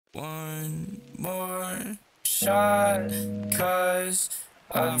One more shot, cause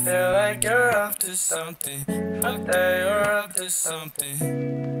I feel like you're up to something. Fuck that, you're up to something.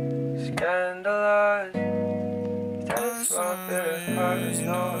 Scandalous. That's my favorite part, you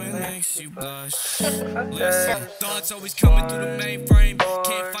know it makes you blush. Listen, thoughts always coming through the mainframe.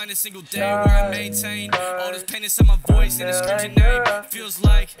 Can't find a single day where I maintain all this pain inside my voice and it screams your name. Feels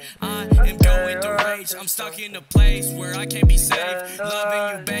like I am going through rage. I'm stuck in a place where I can't be saved.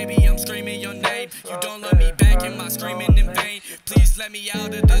 Loving you, baby, I'm screaming your name. You don't love me back, am I screaming in vain? Please let me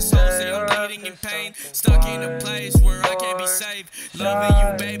out of this hole, say I'm bleeding in pain. Stuck in a place where I can't be saved. Loving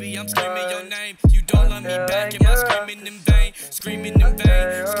you, baby, I'm screaming your name. You don't love me back, am I screaming in vain? Screaming in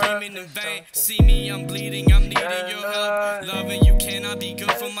vain, screaming in vain. See me, I'm bleeding, I'm needing your help. Loving you cannot be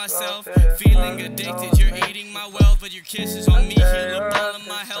good for myself. Feeling addicted, you're eating my wealth, but your kisses on me heal up all of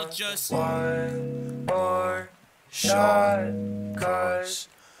my health. Just one more shot, cause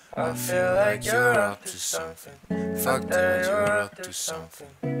I feel like you're up to something. Fuck that, you're up to something.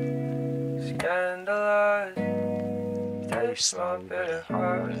 Scandalous. Taste my bitter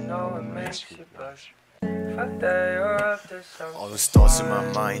heart, I know it makes you blush. Fuck that, you're up to something. All those thoughts in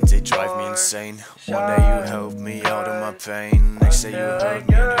my mind, they drive me insane. One day you helped me out of my pain. Next day you hurt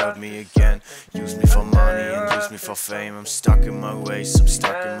me and hurt me again. Use me for money and use me for fame. I'm stuck in my ways, I'm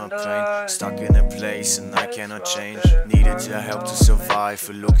stuck in my pain. Stuck in a place and I cannot change. Needed your help to survive.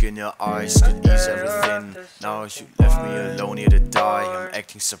 A look in your eyes could ease everything. Now you left me alone here to die. I'm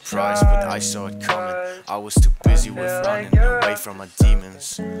acting surprised but I saw it coming. I was too busy with running away from my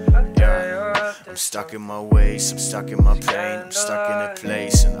demons. Yeah, I'm stuck in my ways, I'm stuck in my pain. I'm stuck in a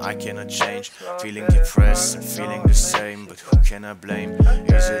place and I cannot change. Feeling depressed and feeling the same, but who can I blame?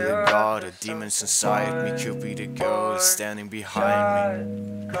 Is it a god or demons inside me? Could be the girl that's standing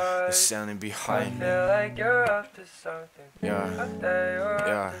behind me. That's standing behind me. Feel like you're up to something. Yeah, Fuck that, you're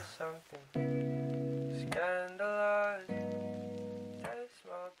yeah. up to something. Scandalous. Taste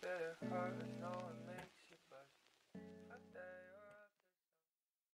my bitter heart, I know it